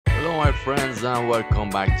Hello my friends and welcome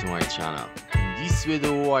back to my channel. In this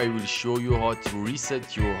video I will show you how to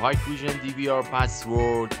reset your Hikvision DVR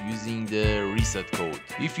password using the reset code.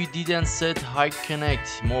 If you didn't set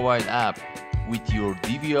HikConnect mobile app with your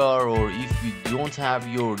DVR, or if you don't have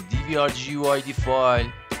your DVR GUID file,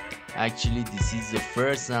 actually this is the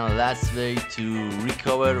first and last way to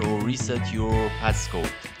recover or reset your passcode.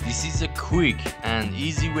 This is a quick and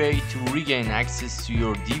easy way to regain access to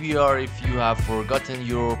your DVR if you have forgotten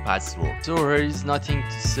your password. So here is nothing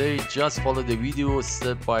to say, just follow the video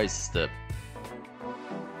step by step.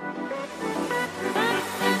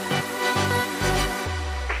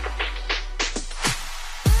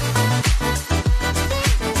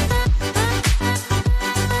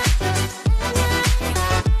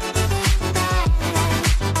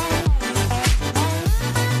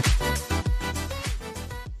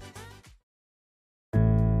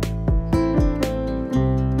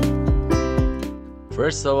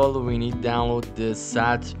 First of all, we need to download the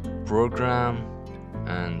SAT program,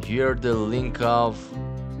 and here the link of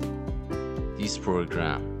this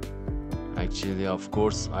program. Actually, of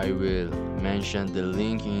course, I will mention the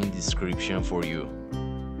link in description for you.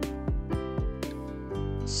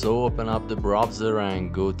 So open up the browser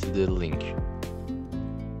and go to the link.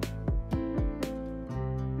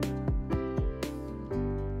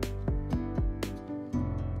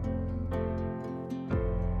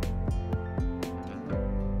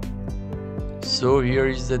 So here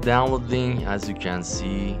is the download link. As you can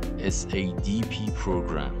see, SADP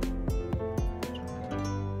program.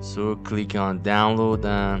 So click on download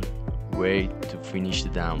and wait to finish the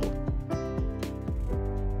download.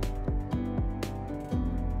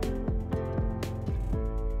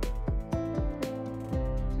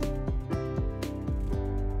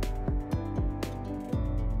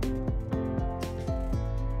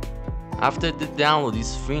 After the download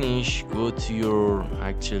is finished, go to your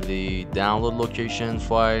download location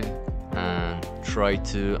file and try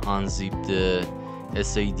to unzip the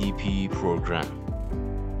SADP program.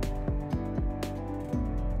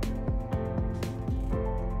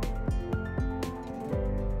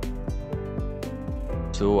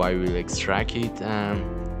 So I will extract it and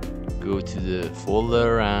go to the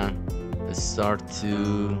folder and start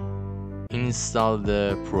to install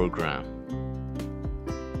the program.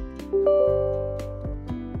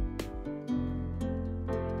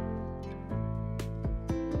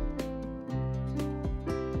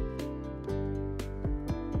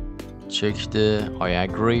 Check the I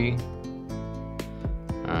agree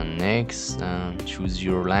and next, and choose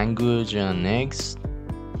your language and next.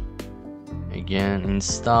 Again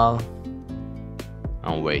install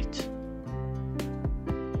and wait.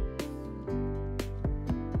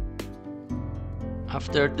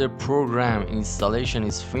 After the program installation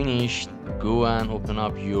is finished, go and open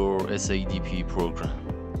up your SADP program.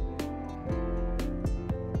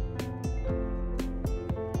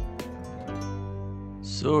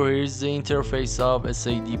 So here's the interface of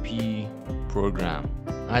SADP program.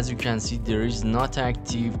 As you can see, there is not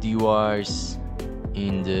active device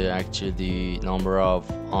in the number of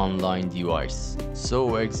online device.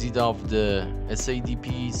 So exit of the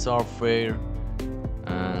SADP software,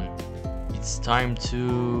 and it's time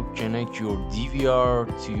to connect your DVR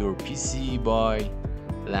to your PC by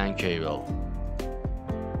LAN cable.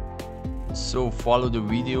 So follow the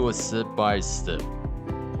video step by step.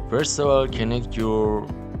 First of all, connect your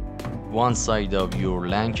one side of your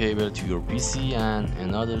LAN cable to your PC and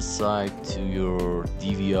another side to your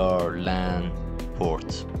DVR LAN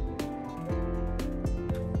port.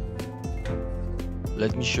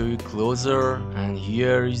 Let me show you closer, and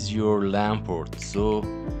here is your LAN port. So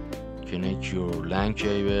connect your LAN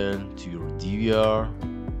cable to your DVR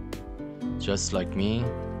just like me.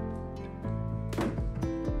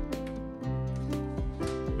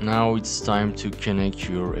 Now it's time to connect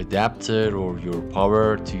your adapter or your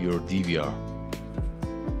power to your DVR.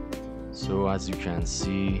 So as you can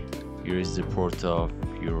see, here is the port of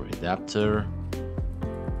your adapter,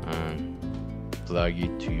 and plug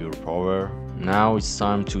it to your power. Now it's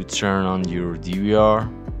time to turn on your DVR.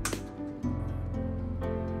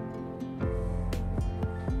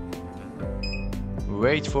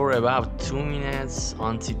 Wait for about 2 minutes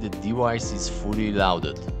until the device is fully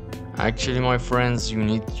loaded. Actually, my friends, you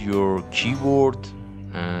need your keyboard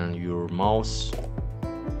and your mouse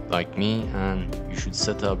like me, and you should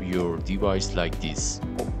set up your device like this.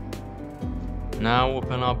 Now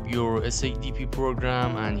open up your SADP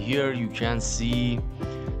program, and here you can see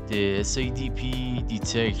the SADP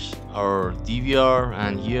detect our DVR,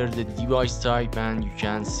 and here the device type, and you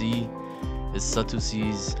can see the status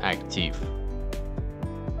is active.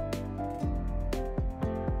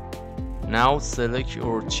 Now select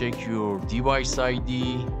or check your device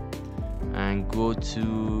ID and go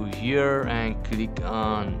to here and click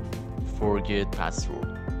on forget password.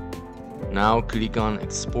 Now click on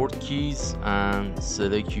export keys and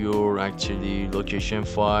select your location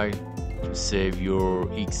file to save your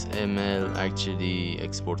XML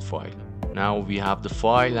export file. Now we have the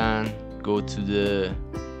file and go to the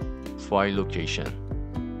file location.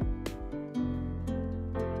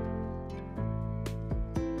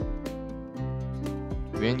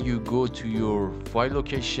 When you go to your file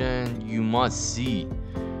location, you must see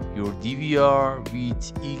your DVR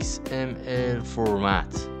with XML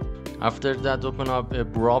format. After that, open up a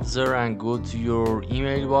browser and go to your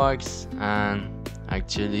email box, and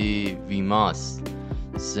we must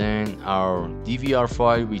send our DVR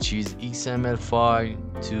file, which is XML file,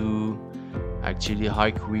 to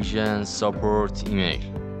Hikvision support email.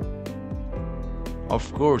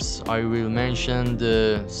 Of course, I will mention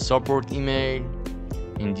the support email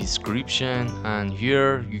in description, and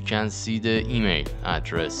here you can see the email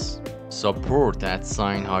address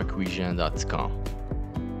support@hikvision.com.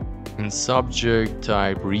 In subject,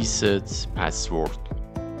 type reset password.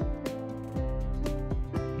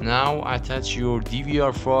 Now attach your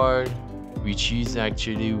DVR file, which is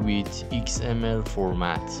with XML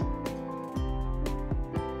format.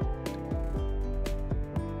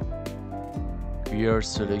 Here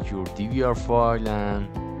select your DVR file and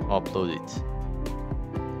upload it.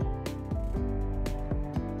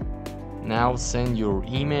 Now send your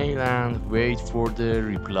email and wait for the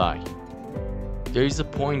reply. There is a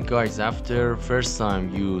point, guys, after first time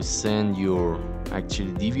you send your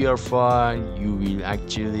DVR file, you will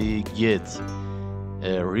get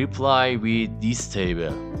a reply with this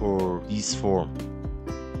table or this form.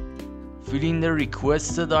 Fill in the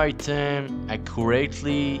requested item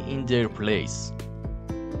accurately in their place.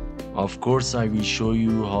 Of course, I will show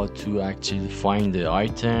you how to find the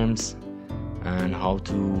items and how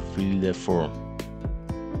to fill the form.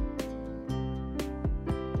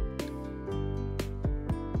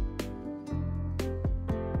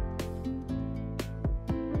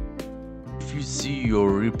 If you see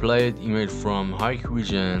your replied email from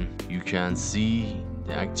Hikvision, you can see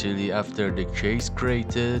after the case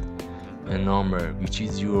created a number, which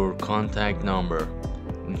is your contact number.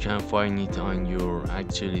 You can find it on your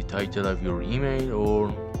title of your email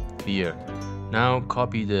or here. Now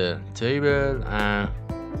copy the table and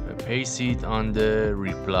paste it on the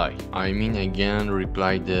reply.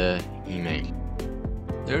 Reply the email.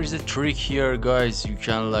 There is a trick here, guys. You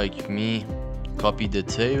can, like me, copy the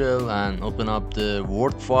table and open up the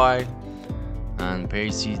Word file and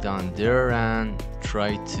paste it on there and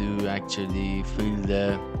try to fill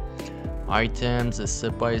the items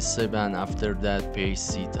step by step, and after that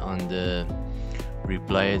paste it on the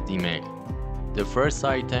replied email. The first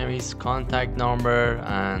item is contact number,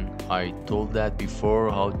 and I told that before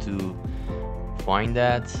how to find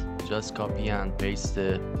that. Just copy and paste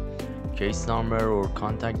the case number or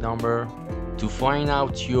contact number. To find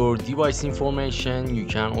out your device information, you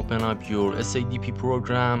can open up your SADP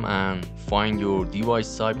program and find your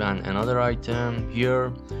device type and another item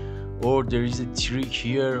here. Or there is a trick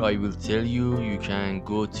here, I will tell you. You can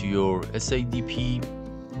go to your SADP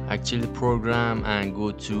program and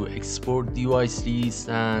go to export device list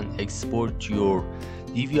and export your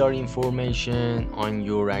DVR information on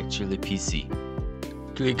your PC.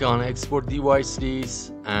 Click on export device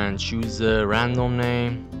list and choose a random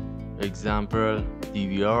name, example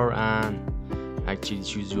DVR, and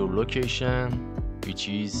choose your location, which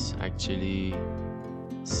is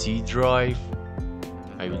C drive.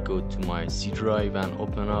 I will go to my C drive and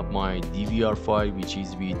open up my DVR file, which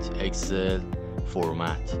is with Excel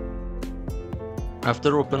format.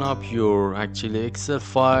 After open up your Excel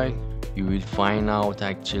file, you will find out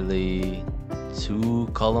two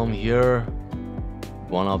columns here.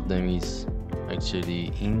 One of them is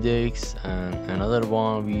index and another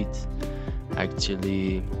one with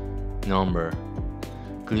number.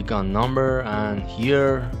 Click on number, and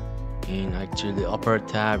here in upper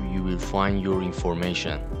tab you will find your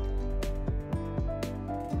information.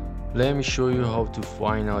 Let me show you how to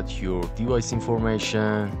find out your device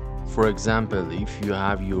information. For example, if you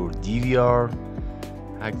have your DVR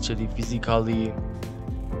physically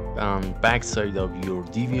on backside of your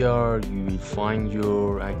DVR, you will find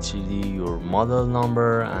your your model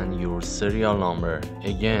number and your serial number.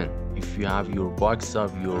 Again, if you have your box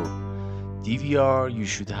of your DVR, you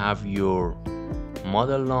should have your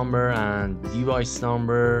model number and device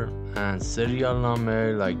number and serial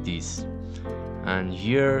number like this. And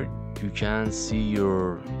here you can see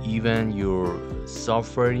your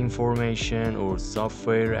software information or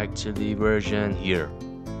software version here.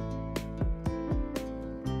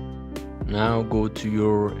 Now go to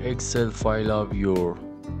your Excel file of your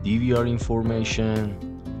DVR information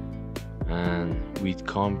and with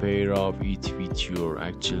compare of it with your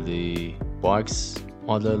actually box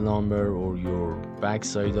model number or your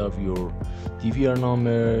backside of your DVR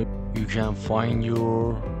number. You can find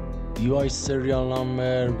your device serial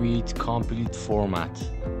number with complete format.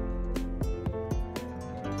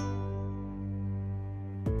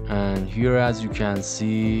 And here, as you can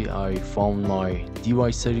see, I found my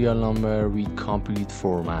device serial number with complete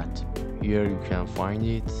format. Here you can find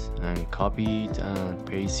it and copy it and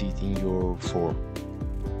paste it in your form.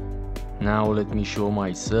 Now let me show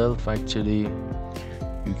myself. Actually,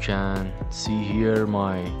 you can see here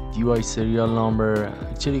my device serial number.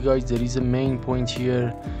 Actually guys, there is a main point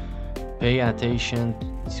here. Pay attention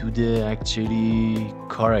to the actually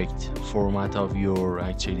correct format of your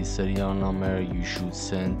actually serial number you should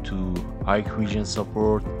send to Hikvision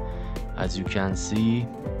support. As you can see,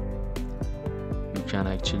 you can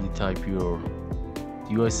actually type your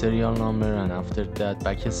device serial number and after that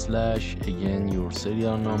backslash again your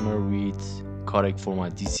serial number with correct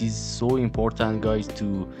format. This is so important guys,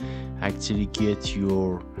 to actually get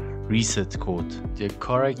your reset code, the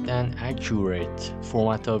correct and accurate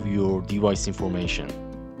format of your device information.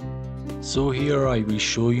 So here I will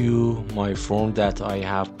show you my form that I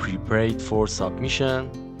have prepared for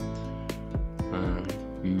submission, and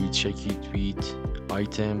we will check it with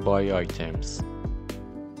item by items.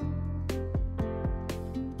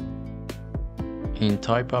 In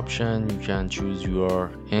type option, you can choose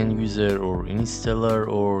your end user or installer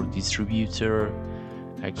or distributor.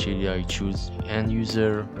 Actually I choose end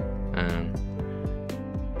user. And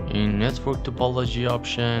in network topology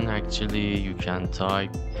option, actually you can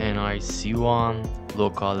type NIC1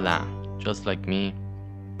 local LAN, just like me.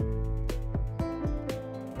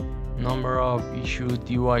 Number of issued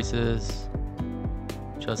devices,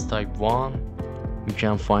 just type 1. You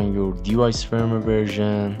can find your device firmware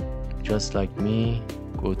version, just like me.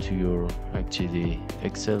 Go to your actually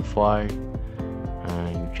Excel file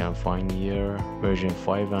and you can find here version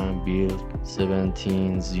 5 and build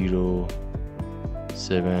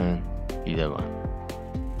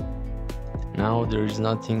 17.07.11. Now there is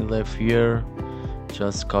nothing left here,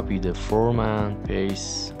 just copy the form and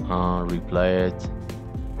paste on replied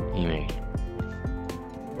email.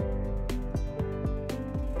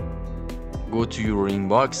 Go to your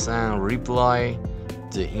inbox and reply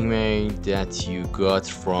the email that you got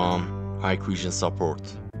from Hikvision support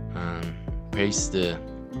and paste the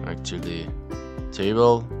actually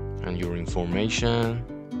table and your information.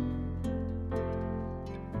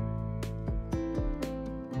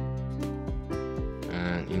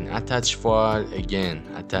 And in attach file, again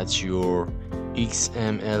attach your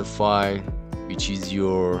XML file, which is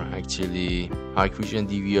your actually Hikvision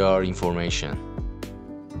DVR information.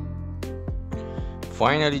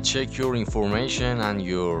 Finally check your information and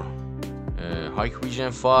your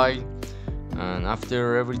Hikvision file, and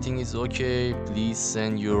after everything is okay, please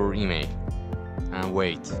send your email and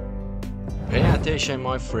wait. Pay attention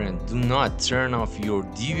my friend, do not turn off your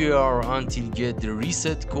DVR until you get the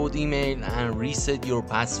reset code email and reset your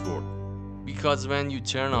password, because when you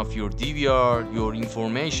turn off your DVR, your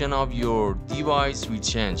information of your device will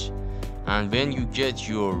change, and when you get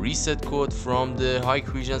your reset code from the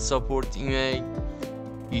Hikvision support email,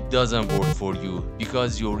 it doesn't work for you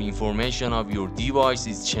because your information of your device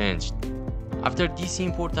is changed. After this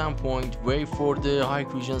important point, wait for the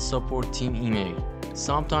Hikvision support team email.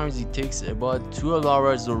 Sometimes it takes about 12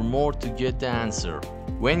 hours or more to get the answer.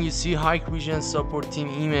 When you see Hikvision support team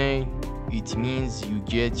email, it means you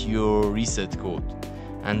get your reset code,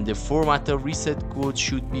 and the format of reset code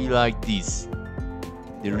should be like this.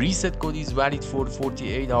 The reset code is valid for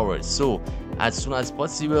 48 hours, so as soon as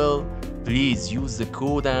possible, please use the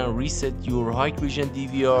code and reset your Hikvision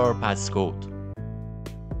DVR passcode.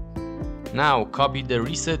 Now copy the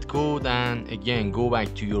reset code and again go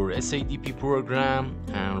back to your SADP program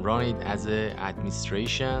and run it as an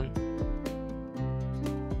administration.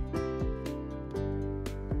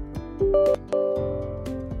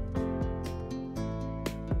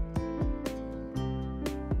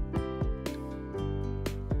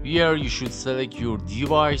 Here you should select your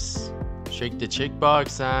device, check the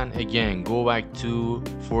checkbox and again go back to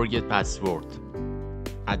forget password.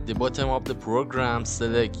 At the bottom of the program,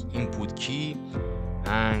 select input key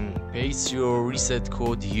and paste your reset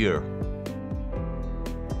code here.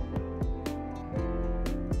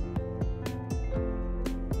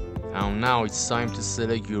 And now it's time to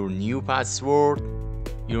select your new password.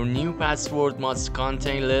 Your new password must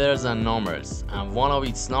contain letters and numbers, and one of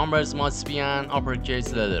its numbers must be an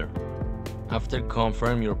uppercase letter. After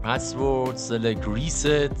confirm your password, select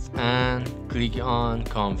reset and click on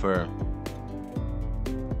confirm.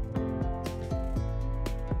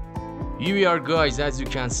 Here we are guys, as you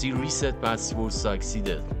can see, reset password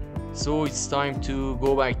succeeded. So it's time to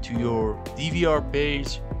go back to your DVR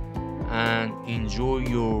page and enjoy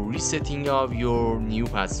your resetting of your new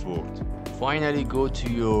password. Finally go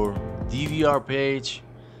to your DVR page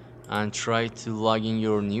and try to log in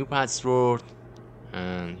your new password,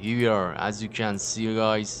 and here we are. As you can see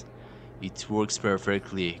guys, it works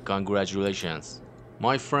perfectly. Congratulations.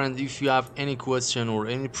 My friend, if you have any question or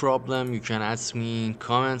any problem, you can ask me in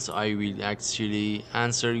comments. I will actually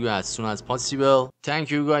answer you as soon as possible. Thank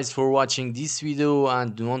you guys for watching this video,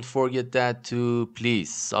 and don't forget that to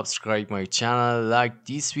please subscribe my channel, like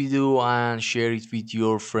this video and share it with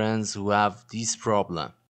your friends who have this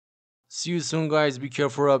problem. See you soon guys, be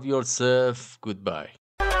careful of yourself. Goodbye.